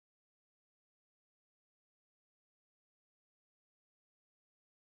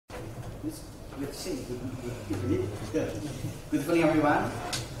Let's see. Good evening, everyone.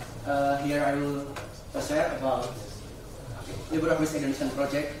 Here I will share about LibreOffice Indonesia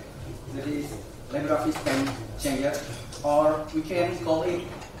project. That is LibreOffice Theme Changer, or we can call it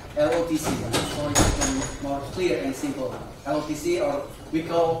LOTC, so it's more clear and simple. LOTC, or we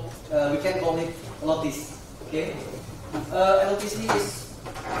can call it Lotis. Okay. LOTC is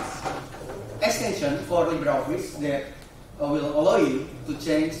extension for LibreOffice that will allow you to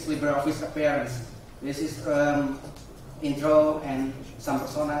change LibreOffice appearance. This is intro and some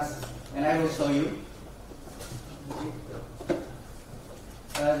personas, and I will show you.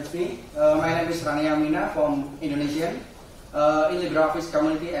 It's me. My name is Rania Amina from Indonesia. In LibreOffice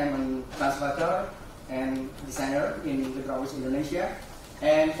Community, I'm a translator and designer in LibreOffice Indonesia.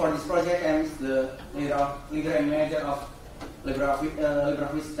 And for this project, I'm the leader and manager of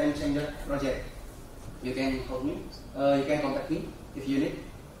LibreOffice Theme Changer project. You can call me. You can contact me if you need.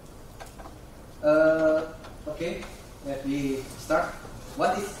 Okay, let me start.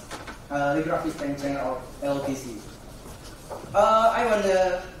 What is LibreOffice Theme Changer or LTC? I want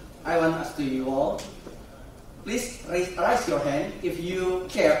to ask to you all. Please raise your hand if you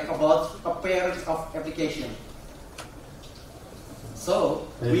care about appearance of application. So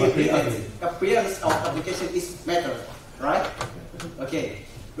we agree that appearance of application is matter, right? Okay,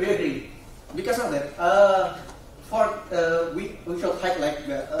 we agree. Because of that, we should highlight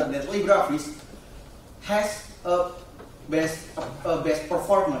that LibreOffice has a best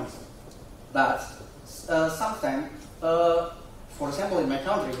performance, but sometimes, for example, in my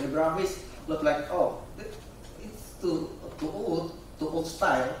country, LibreOffice look like it's too old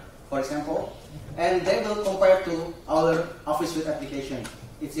style, for example, and they will compare to other Office Suite application.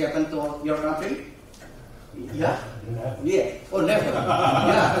 It's happened to your country? Yeah? Yeah. Oh, never.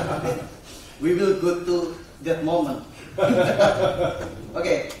 Yeah. We will go to that moment.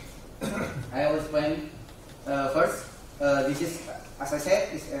 Okay. I will explain first. This is, as I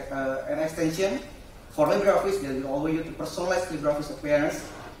said, is an extension for LibreOffice that will allow you to personalize LibreOffice appearance.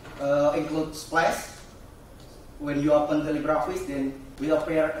 Include splash. When you open the LibreOffice, then will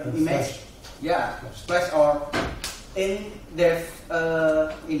appear an image. Yeah, splash, or in the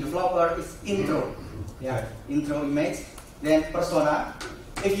developer is intro. Yeah, intro image. Then persona.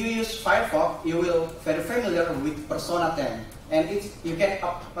 If you use Firefox, you will very familiar with Persona 10, and you can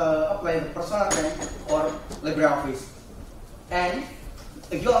apply the Persona 10 or LibreOffice. And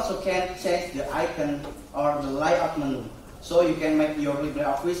you also can change the icon or the layout menu, so you can make your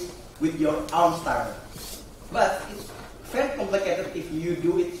LibreOffice with your own style. But it's very complicated if you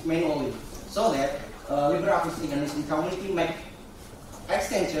do it manually, so that LibreOffice Indonesia Community make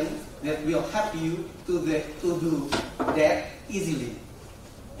extension that will help you to do that easily.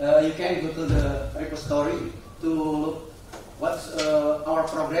 You can go to the repository to look what's our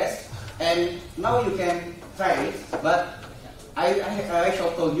progress, and now you can try it. But I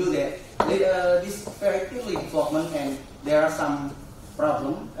shall tell you that this very early development, and there are some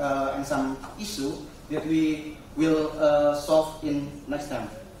problem and some issue that we will solve in next time.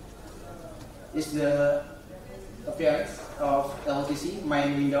 Is the appearance of LTC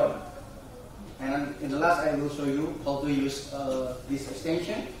main window, and in the last I will show you how to use this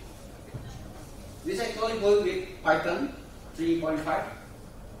extension. This actually works with Python 3.5,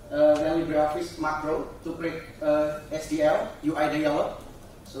 then LibreOffice macro to create SDL UI dialog.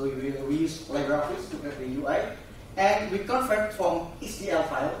 So we use LibreOffice to create the UI, and we convert from SDL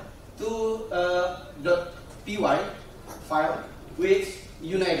file to .py file with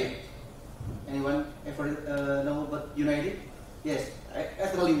United. Anyone ever know about United? Yes,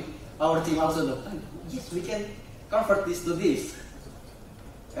 actually our team also know. Yes, we can convert this to this.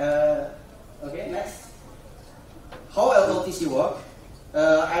 Okay, next. How LOTC work?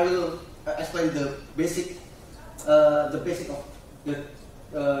 I will explain the basic of the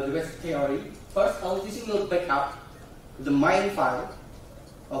basic theory. First, LOTC will back up the main file.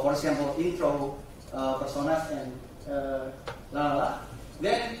 For example, intro, personas, and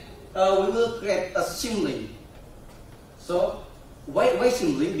Then we will create a symlink. So why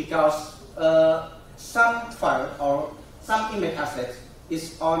symlink? Because some file or some image assets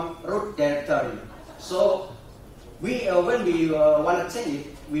is on root directory. So when we want to change it,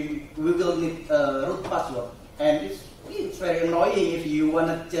 we will need root password, and it's very annoying if you want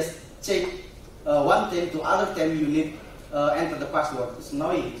to just change one thing to other thing. You need enter the password. It's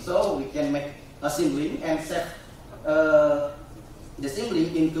annoying. So we can make a symlink and set the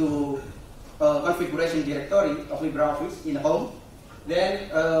symlink into configuration directory of LibreOffice in home.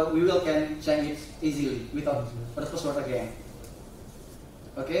 Then we can change it easily without the password again.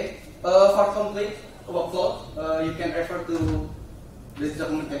 Okay. For complete workflow, you can refer to this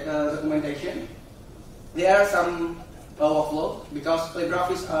documentation. There are some workflow because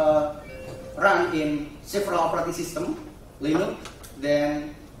LibreOffice run in several operating systems, Linux,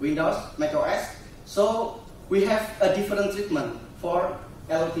 then Windows, macOS. So we have a different treatment for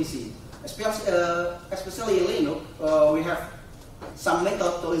LOTC. Especially in Linux, we have some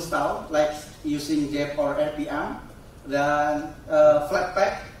method to install, like using dep or rpm, then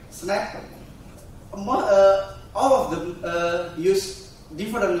flatpak, snap. All of them use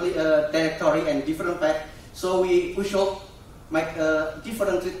different directory and different path. So we should make a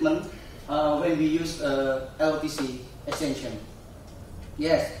different treatment when we use LOTC extension.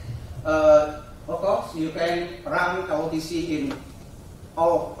 Yes, of course you can run LOTC in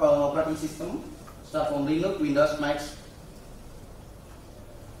all operating system, start from Linux, Windows, Mac.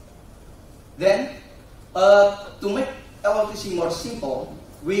 Then to make LOTC more simple,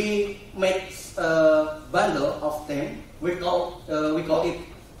 we make a bundle of them. We call it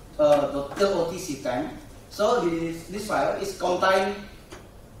the LOTC theme. So this file is contain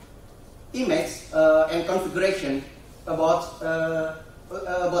image and configuration about the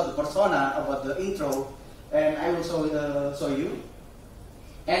persona, about the intro, and I will show you.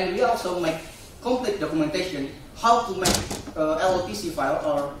 And we also make complete documentation how to make LOTC file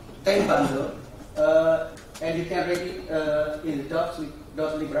or theme bundle, and you can read it in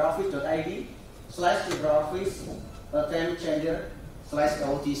docs.libreoffice.id/LibreOffice Theme Changer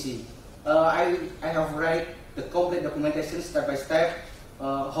 /LOTC. I have write the complete documentation step by step,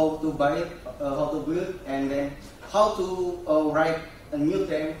 how to buy it, how to build, and then how to write a new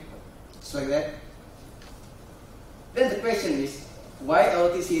theme, just like that. Then the question is, why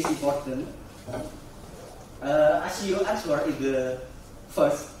LOTC is important? As you answer in the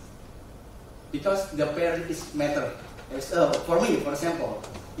first, because the parent is matter. For me, for example,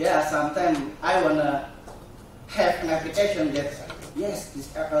 yeah, sometimes I wanna have an application that, yes,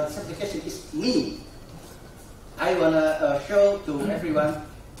 this application is me. I wanna show to everyone,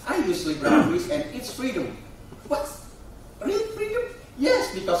 I use LibreOffice and it's freedom. What? Real freedom?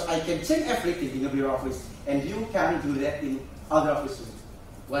 Yes, because I can change everything in LibreOffice, and you can do that in other offices.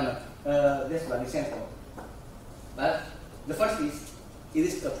 That's one example. But the first is, it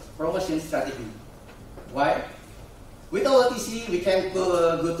is a promotion strategy. Why? With LOTC, we can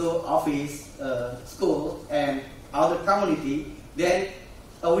go to office, school, and other community. Then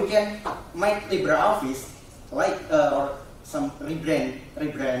we can make LibreOffice like or some rebrand.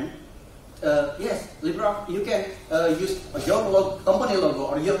 Yes, LibreOffice. You can use your company logo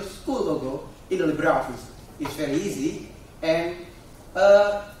or your school logo in the LibreOffice. It's very easy, and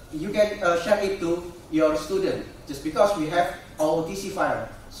you can share it to your student. Just because we have LOTC file,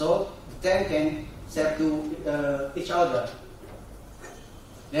 so then can share to each other.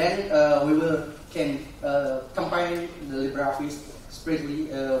 Then we can combine the LibreOffice spreadly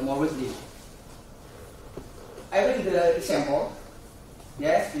more widely. I bring the example.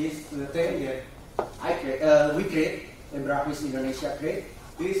 Yes, this is the thing that we create, LibreOffice Indonesia create.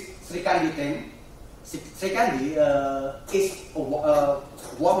 This Sri Kandi thing. Sri Kandi is a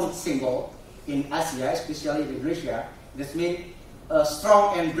woman symbol in Asia, especially in Indonesia. That means a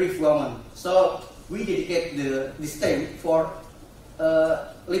strong and brave woman. So we dedicate this theme for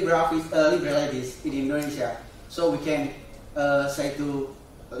LibreOffice Libre ladies in Indonesia. So we can say to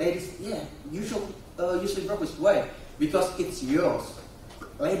ladies, yeah, you should use LibreOffice. Why? Because it's yours.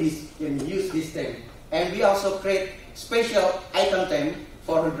 Ladies can use this theme. And we also create special icon theme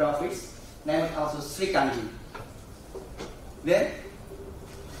for LibreOffice, named also Sri Kandi. Then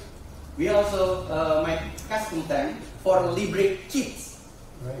we also make custom theme for Libre Kids.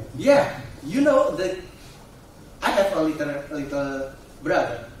 Right. Yeah, you know that I have a little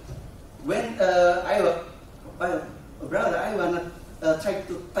brother. When I wanna try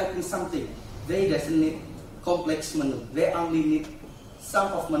to type in something, they doesn't need complex menu. They only need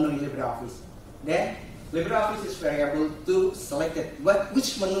some of menu in LibreOffice. Then LibreOffice is very able to select it.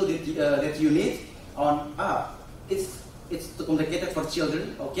 Which menu that you need on it's too complicated for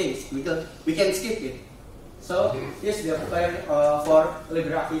children. Okay, we can skip it. So here's the plan for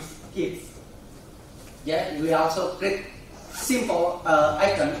LibreOffice Kids. Yeah, we also create simple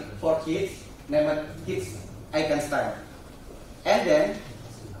icon for kids, named Kids Icon Style. And then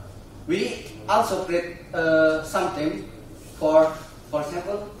we also create something for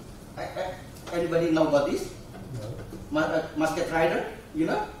example, anybody know about this? No. Masked Rider, you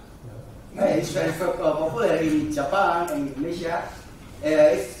know? No. It's very popular in Japan and Indonesia.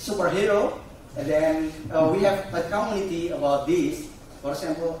 It's superhero. And then we have a community about this. For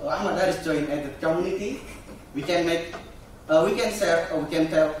example, Ahmadaris joined at the community. We can make, we can share, we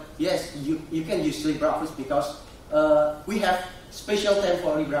can tell, yes, you can use LibreOffice because we have special theme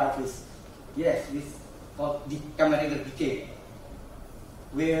for LibreOffice. Yes, this called the camera decay.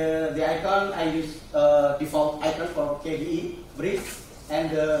 Where the icon I use default icon for KDE brief,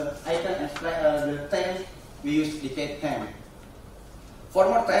 and the icon and the theme we use decay theme. For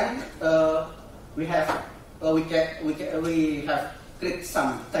more theme, we have create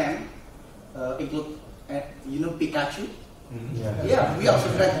some theme include Pikachu. Yeah, we also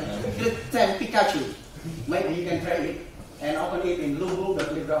create theme Pikachu. Maybe you can try it and open it in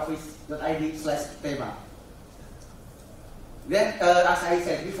lubu.libreoffice.id/thema. Then, as I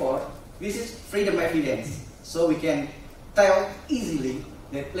said before, this is freedom evidence, so we can tell easily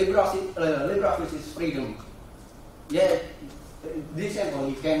that LibreOffice is freedom. Yeah, this example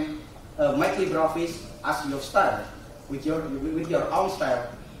you can make LibreOffice as your style, with your own style,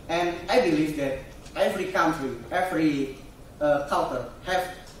 and I believe that every country, every culture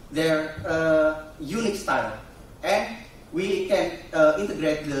have their unique style, and we can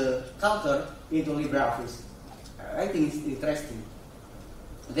integrate the culture into LibreOffice. I think it's interesting.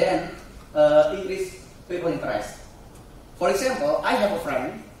 Then increase people interest. For example, I have a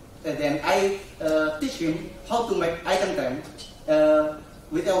friend, and then I teach him how to make icon theme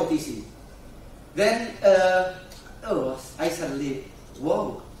with LOTC. Then I suddenly,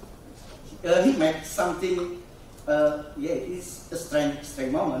 whoa, he made something. It's a strange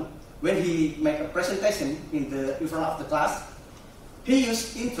moment when he made a presentation in front of the class. He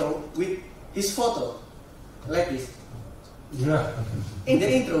used intro with his photo. Like this. Yeah. In the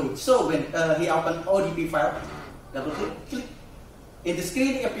intro, so when he opened ODP file, double click, in the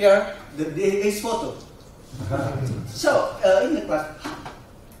screen appear his photo. So in the class,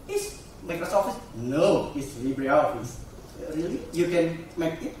 is Microsoft? No, it's LibreOffice. Really? You can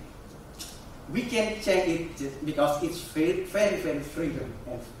make it? We can change it because it's very freedom,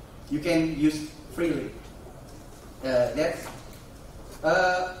 and you can use freely. That's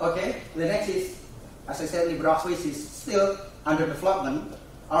okay. The next is, as I said, LibreOffice is still under development.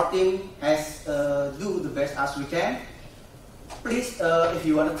 Our team has do the best as we can. Please, if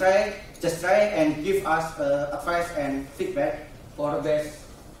you want to try, just try and give us advice and feedback for the best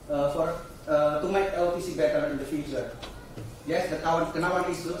to make LTC better in the future. Yes, the common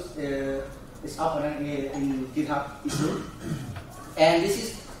issues is open in GitHub issue, and this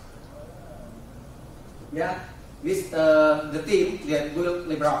is the team that built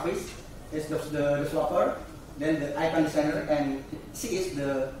LibreOffice. Is the developer, then the icon designer, and she is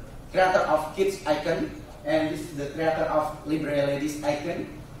the creator of kids icon, and this is the creator of LibreLadies icon,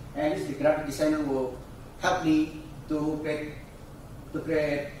 and this is the graphic designer who helped me to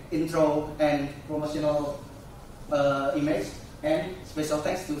create intro and promotional image. And special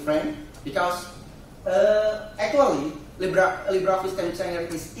thanks to Frank, because actually LibreOffice Theme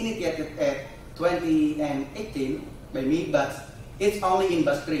Changer is initiated at 2018 by me, but it's only in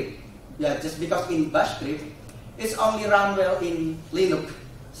Bash script. Yeah, just because in Bash script, it's only run well in Linux,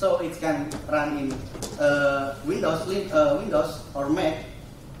 so it can run in Windows or Mac.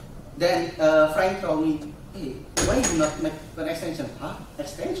 Then Frank told me, hey, why you not make an extension? Huh?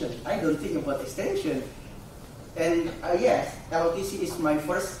 Extension? I don't think about extension. And yes, LOTC is my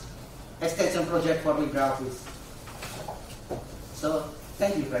first extension project for LibreOffice. So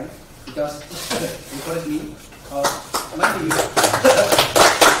thank you, Frank, because you encouraged me. Maybe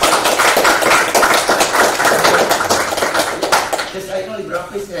just I know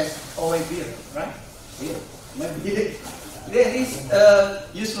LibreOffice has always been, right? Yeah. Maybe there is a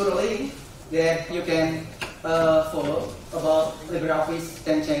useful link that you can follow about LibreOffice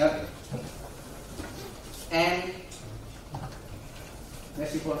Theme Changer. And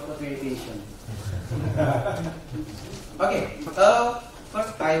let's see for creation. Okay,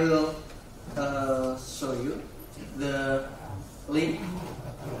 first I will show you the link.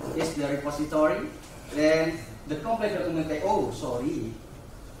 Is the repository, then the complete documentation. Oh, sorry.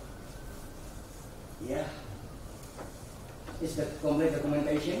 Yeah, it's the complete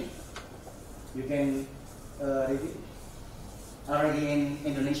documentation. You can read it already in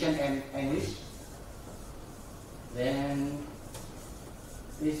Indonesian and English. Then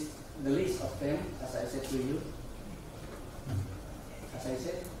is the list of them, as I said to you. As I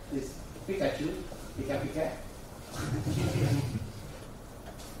said, this Pikachu, Pika.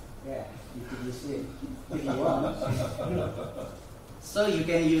 Yeah, you can use it if you want. So you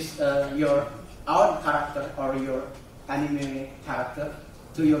can use your own character or your anime character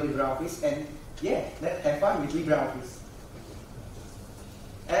to your LibreOffice, and yeah, let's have fun with LibreOffice.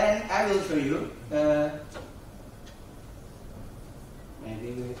 And I will show you. Maybe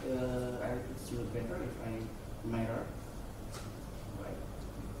it's better if I mirror. Right.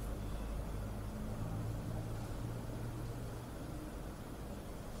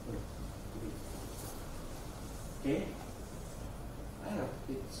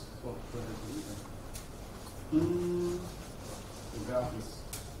 LibreOffice.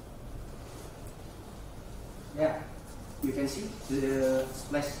 Yeah, you can see the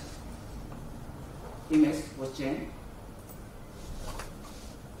splash image was changed.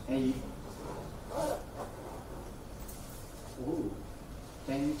 And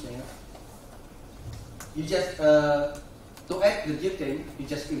theme changer. You just to add the new theme, you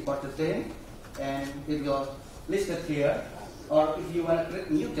just import the theme, and it will listed here. Or if you want to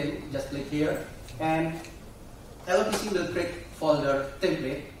create new theme, just click here, and LibreOffice will create folder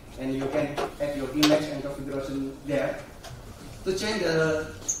template, and you can add your image and configuration there. To change the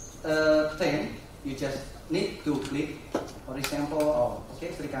theme, you just need to click, for example,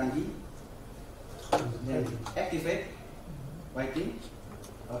 Sri Kandi, then activate, waiting,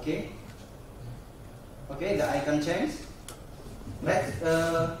 okay, the icon change. Let's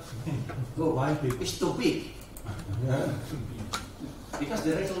go. It's too big because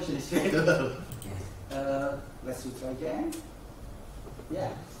the resolution is very low. Let's try again.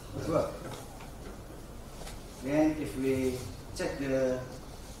 Yeah, it works. Then if we check the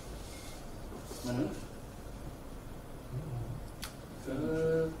menu,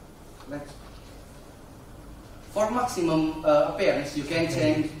 for maximum appearance, you can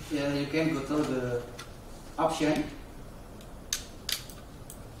change. You can go to the option.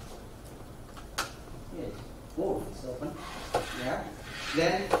 Oh, it's open. Yeah.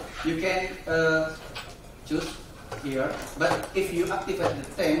 Then you can choose here. But if you activate the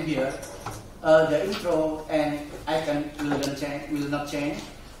theme here, the intro and icon will not change.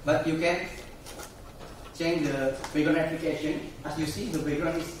 But you can change the background application. As you see, the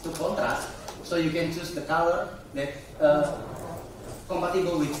background is to contrast, so you can choose the color that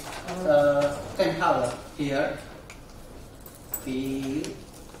compatible with theme color here.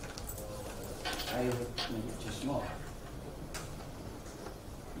 I would maybe choose more.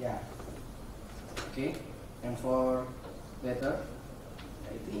 Yeah. Okay. And for better,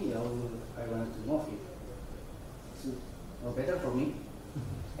 I think I want to move it. So, better for me.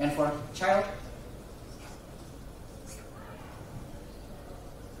 And for child,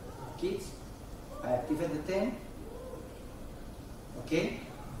 kids, I activate the theme. Okay.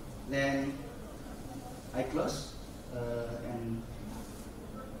 Then I close and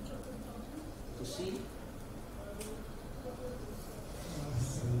to see.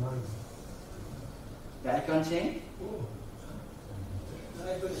 The icon change.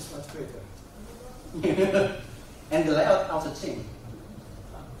 The icon is much better. And the layout also change.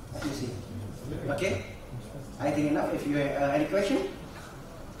 As you see. Okay. I think enough. If you have any question,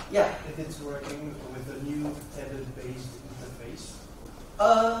 yeah. If it's working with a new tablet-based interface.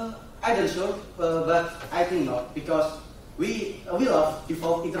 I don't sure, but I think not, because we love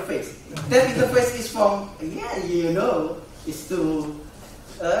default interface. That interface is from it's to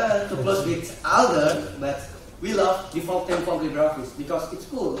close with other, but we love default theme from LibreOffice because it's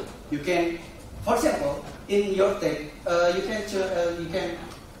cool. You can, for example, in your theme, you can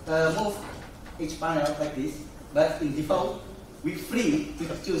move each panel like this, but in default, we're free to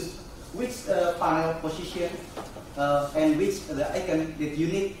choose which panel position and which the icon that you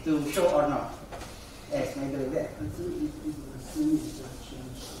need to show or not. Yes, maybe like that.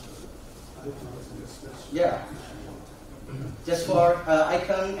 Yeah. Just for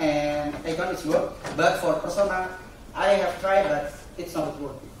icon it's work, but for persona I have tried, but it's not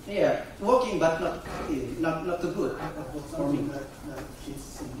working. Yeah, working, but not too good for me.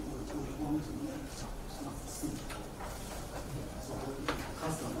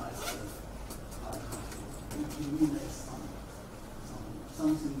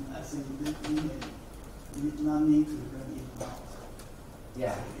 Something I think we did not need to run it now.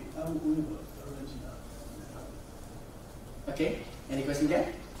 Yeah. We will arrange that. Okay. Any question there?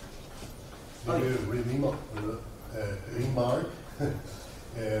 Maybe a remark.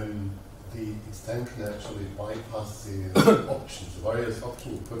 The extension actually bypasses the options, various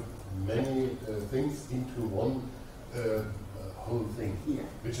options. You put many things into one whole thing, Yeah.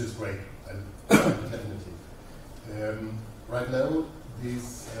 which is great, and definitely. Right now,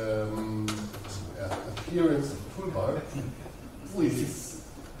 this appearance of toolbar is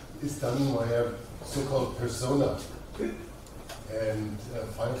done via so-called persona, and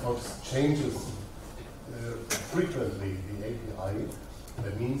Firefox changes frequently the API.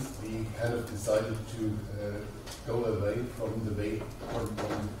 That means we kind of decided to go away from from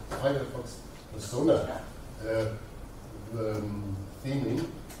Firefox persona theming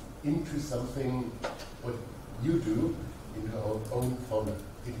into something what you do in our own format.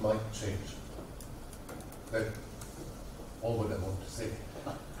 It might change. That's all what I want to say.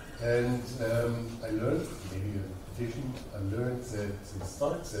 And I learned maybe repetition, I learned that the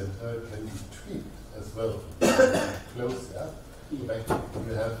start center can be tweaked as well. Close, yeah. Back,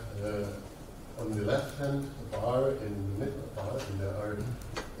 you have on the left hand bar and in the middle bar, and there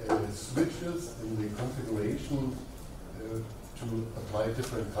are switches in the configuration to apply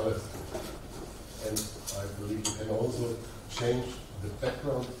different colors to it. And I believe you can also change the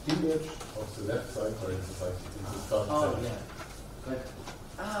background image of the left side, for instance, in the start center. Yeah. But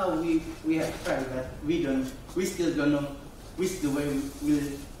we have tried that we still don't know which the way we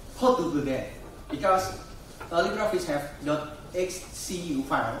will how to do that, because LibreOffice have .xcu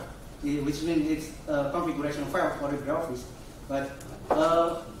file, which means it's a configuration file for LibreOffice, but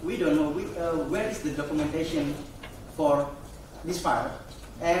we don't know where is the documentation for this file,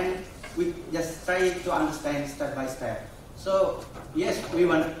 and we just try to understand step by step. So yes, we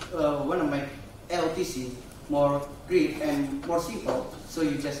want to make LTC more quick and more simple, so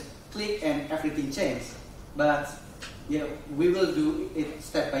you just click and everything changes. But yeah, we will do it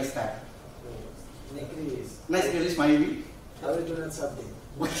step by step. Next release maybe. I will do that someday.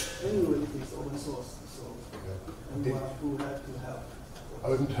 Anyway, it's open source, so anyone who would like to help. I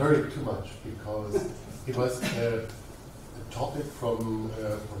wouldn't hurry too much because it was a topic from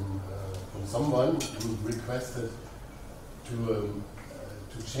someone who requested to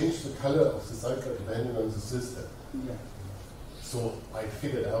change the color of the sidebar depending on the system. Yeah. So I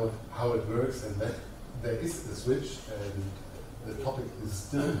figured out how it works, and that there is a switch, and the topic is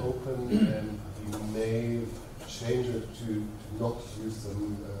still open, and we may change it to not use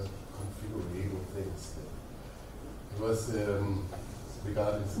some configurable things. It was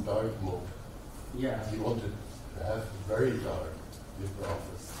regarding the dark mode. Yeah. We wanted to have very dark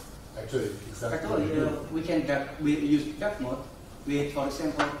LibreOffice. Actually, exactly. We can we use dark mode with, for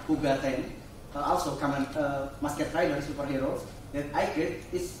example, Kuga 10, also common Masked Rider superhero that I create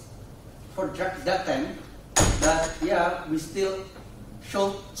is for dark 10. But yeah, we still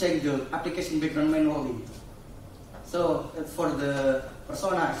should change the application background manually. So for the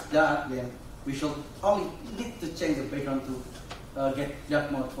persona is dark, then we should only need to change the background to get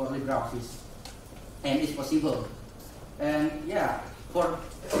dark mode for LibreOffice, and it's possible. And yeah, for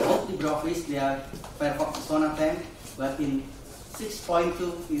all LibreOffice, they are Firefox Persona 10, but in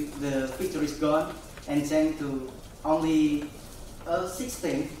 6.2 the feature is gone and changed to only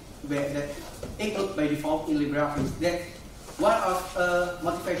 16 that include by default in LibreOffice. That one of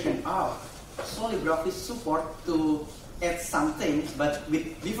motivation are so LibreOffice support to add something but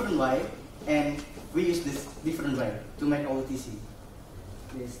with different way, and we use this different way to make OTC.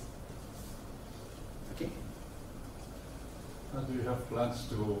 Yes. Okay. And do you have plans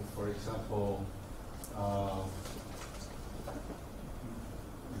to, for example,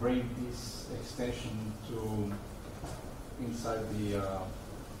 bring this extension to inside the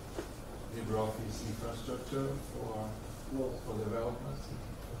LibreOffice infrastructure for development?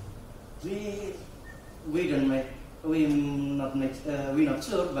 We're not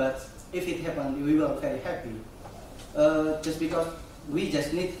sure, but if it happens, we will be very happy. Just because we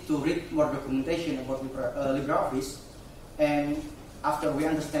just need to read more documentation about LibreOffice, and after we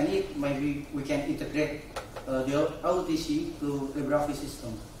understand it, maybe we can integrate the OTC to LibreOffice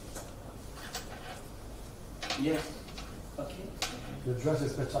system. Yes. Okay. Your dress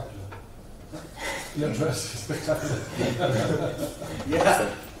is spectacular. Your dress is spectacular. Yeah.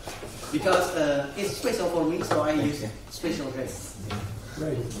 Because it's special for me, so I use special dress.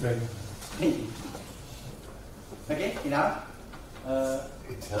 Great, great. Thank you. Okay, enough.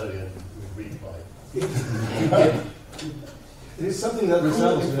 Italian Greek vibe. It is something that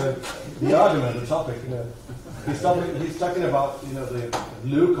resembles the argument, the topic. He's talking about the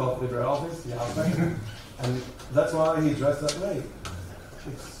look of LibreOffice, the aspect, and that's why he dressed that way.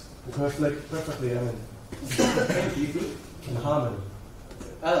 It reflects perfectly, Thank you. in harmony.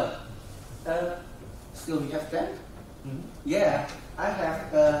 Still we have 10? Yeah, I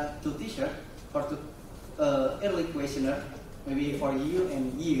have 2 t-shirts for 2 early questioner, maybe for you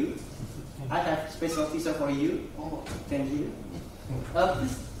and you. I have special t-shirt for you. Oh, thank you.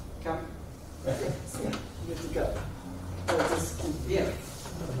 Please come. Good to go. Yeah.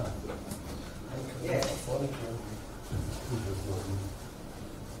 Yeah.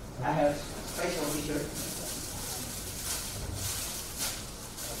 I have special t-shirt.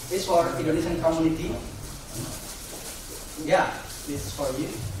 This for Indonesian community. Yeah, this is for you.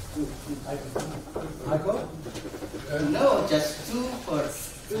 Michael? No, just 2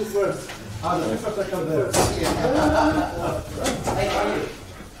 first. 2 first. The infrastructure there. I for you.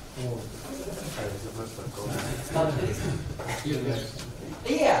 Oh.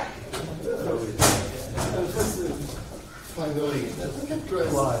 Yeah. Finally,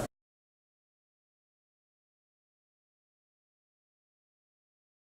 Why?